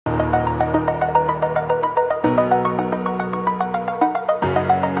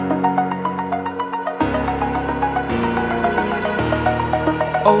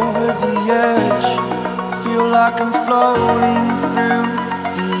like I'm floating through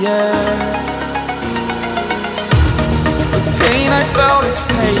the air. The pain I felt is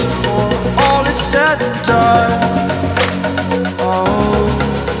paid for, all is said and done. Oh,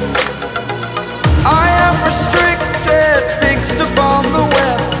 I am restricted, fixed upon the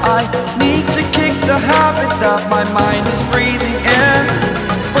web. I need to kick the habit that my mind is breathing in.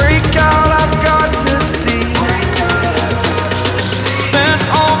 Break out, I've got to see. Spent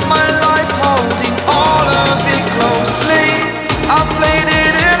all my life holding all of it closely. I played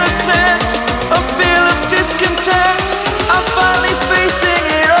it innocent, a feel of discontent. I'm finally facing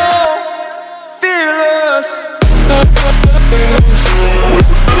it all, fearless.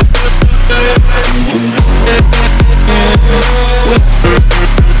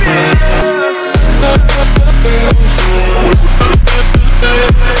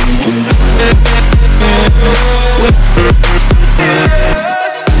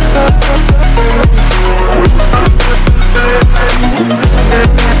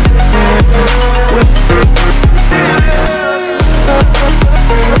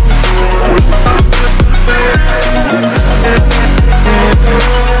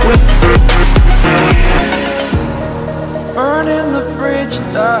 Burning the bridge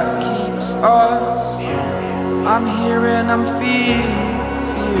that keeps us. I'm here and I'm fearless.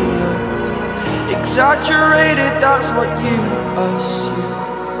 Exaggerated, that's what you assume.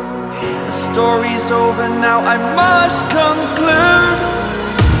 The story's over now, I must conclude.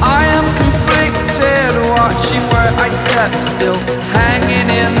 I am conflicted, watching where I step still, hanging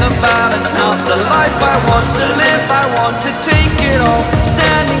in the balance. Not the life I want to live, I want to take it all.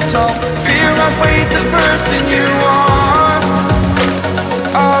 Standing tall, fear I've weighed the person you are.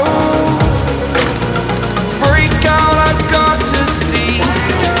 Oh, break out, I've got to see.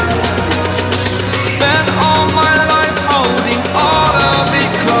 Spent all my life holding all of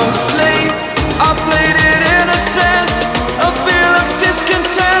it closely. I played it innocent, a feel of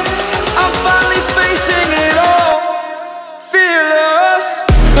discontent. I'm finally facing it all, fearless.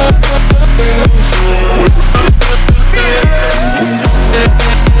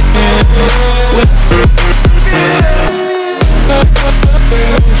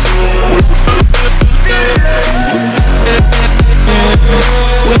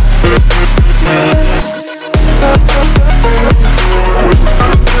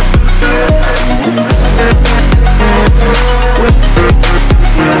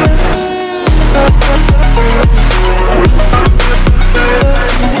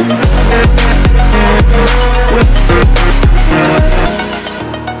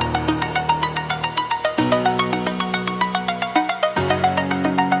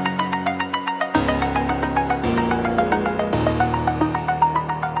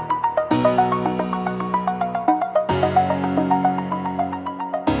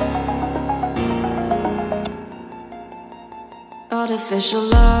 Artificial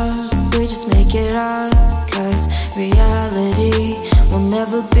love, we just make it up. Cause reality will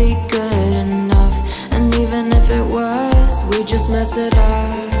never be good enough. And even if it was, we just mess it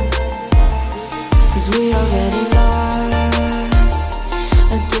up. Cause we already lost,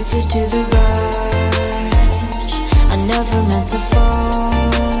 addicted to the rush. I never meant to fall.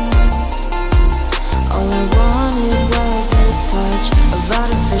 All I wanted was a touch of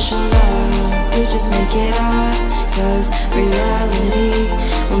artificial love. We just make it up. Cause reality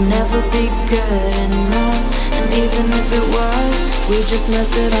will never be good enough. And even if it was, we just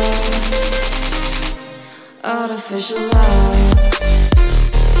mess it up. Artificial love.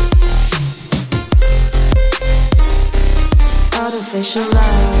 Artificial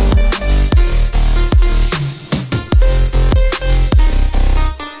love.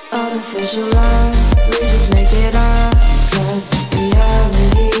 Artificial love. We just make it up. Cause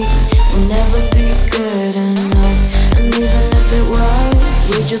reality will never be good enough. And even if it was,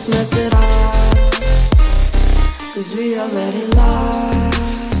 we just mess it up. Cause we already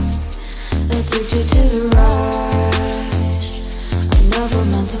lost, addicted to the rush. I never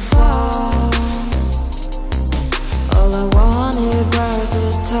meant to fall. All I wanted was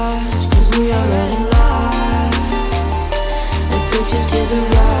a touch. Cause we already lost, addicted to the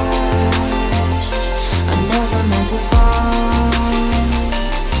rush. I never meant to fall.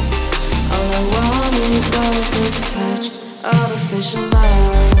 All I wanted was a touch. Artificial love.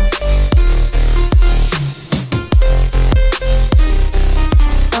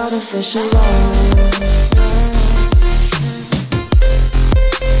 Artificial love.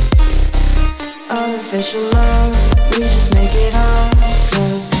 Artificial love. We just make it up.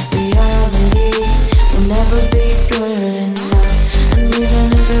 Cause reality will never be good enough. And even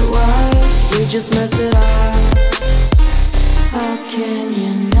if it was, we just mess it up. How can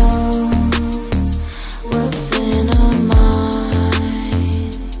you know what's in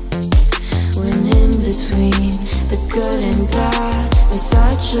between the good and bad. There's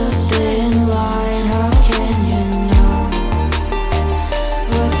such a thin line, how can you know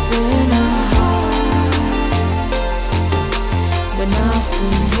what's in our heart? When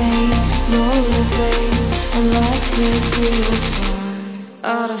often hate motivates and love tears you apart.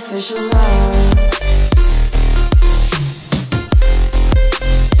 Artificial love.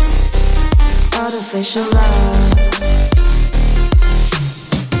 Artificial love.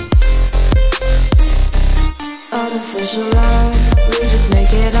 Artificial love, we just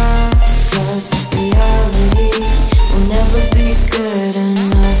make it up, 'cause reality will never be good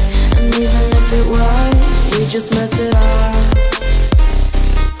enough. And even if it was, we just mess it up.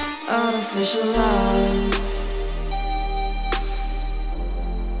 Artificial love.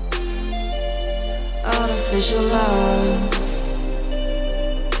 Artificial love.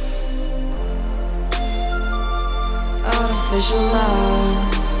 Artificial love.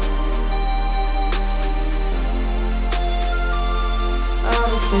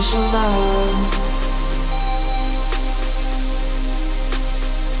 Artificial love.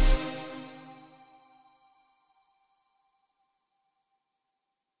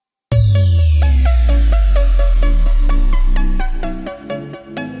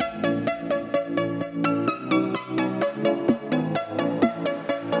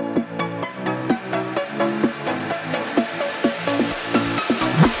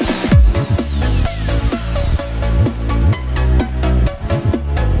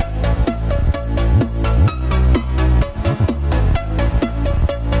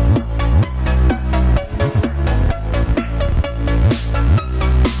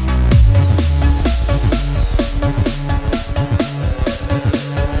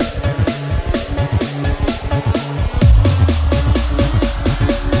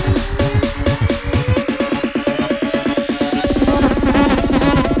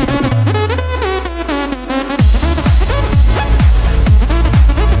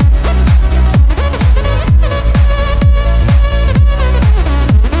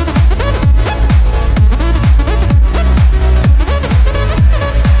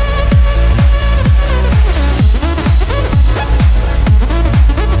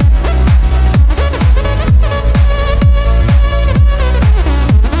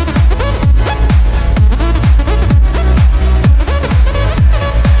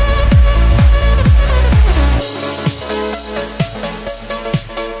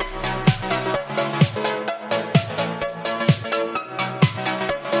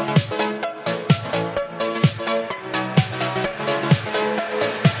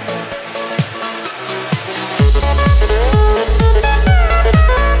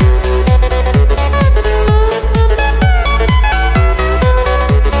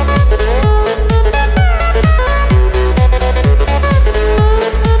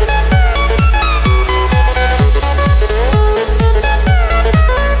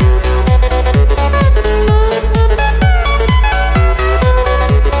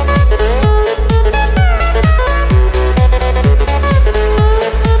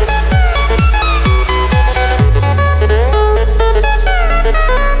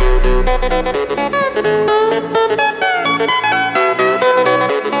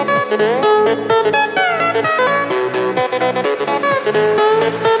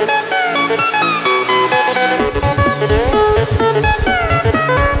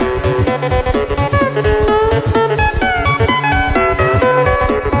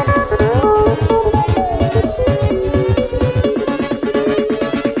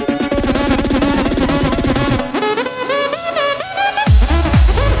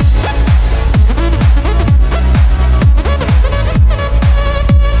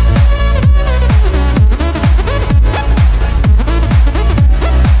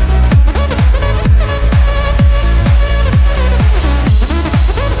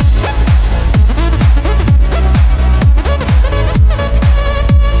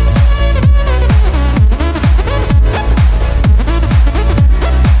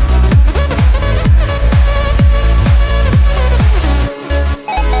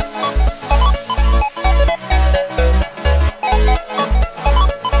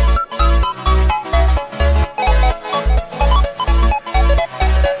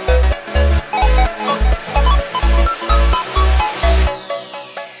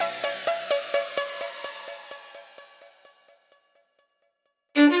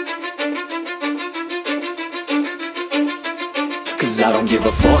 I don't give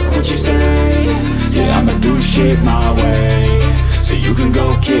a fuck what you say. Yeah, I'ma do shit my way. So you can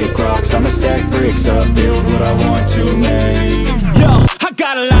go kick rocks, I'ma stack bricks up, build what I want to make. Yo, I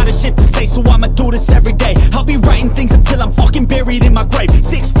got a lot of shit to say, so I'ma do this every day. I'll be writing things until I'm fucking buried in my grave.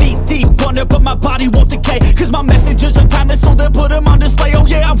 6 feet deep under, but my body won't decay. Cause my messages are timeless, so they'll put them on display. Oh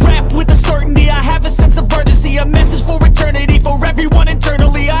yeah, I rap with a certainty, I have a sense of urgency. A message for eternity, for everyone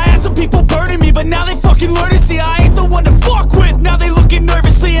internally. I had some people burning me, but now they fucking learn to see I ain't the one to fuck with. Now they looking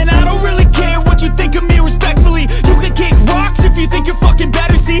nervously, and I don't really care what you think of me respectfully. You can kick rocks if you think you're fucking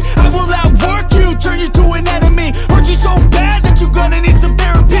better. See, I will outwork you, turn you to an enemy. Hurt you so bad that you're gonna need some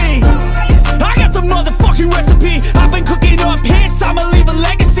therapy. I got the motherfucking recipe. I've been cooking up hits, I'ma leave a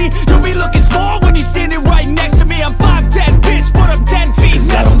legacy. You'll be looking small when you're standing right next to me. I'm 5'10", bitch, but I'm 10 feet.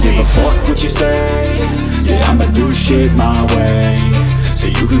 Cause I don't give a fuck what you say. Yeah, I'ma do shit my way. So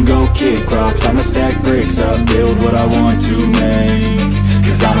you can go kick rocks, I'ma stack bricks up, build what I want to make.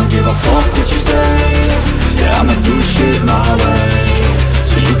 Cause I don't give a fuck what you say. Yeah, I'ma do shit my way.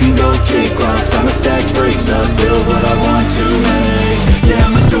 So you can go kick rocks, I'ma stack bricks up, build what I want to make.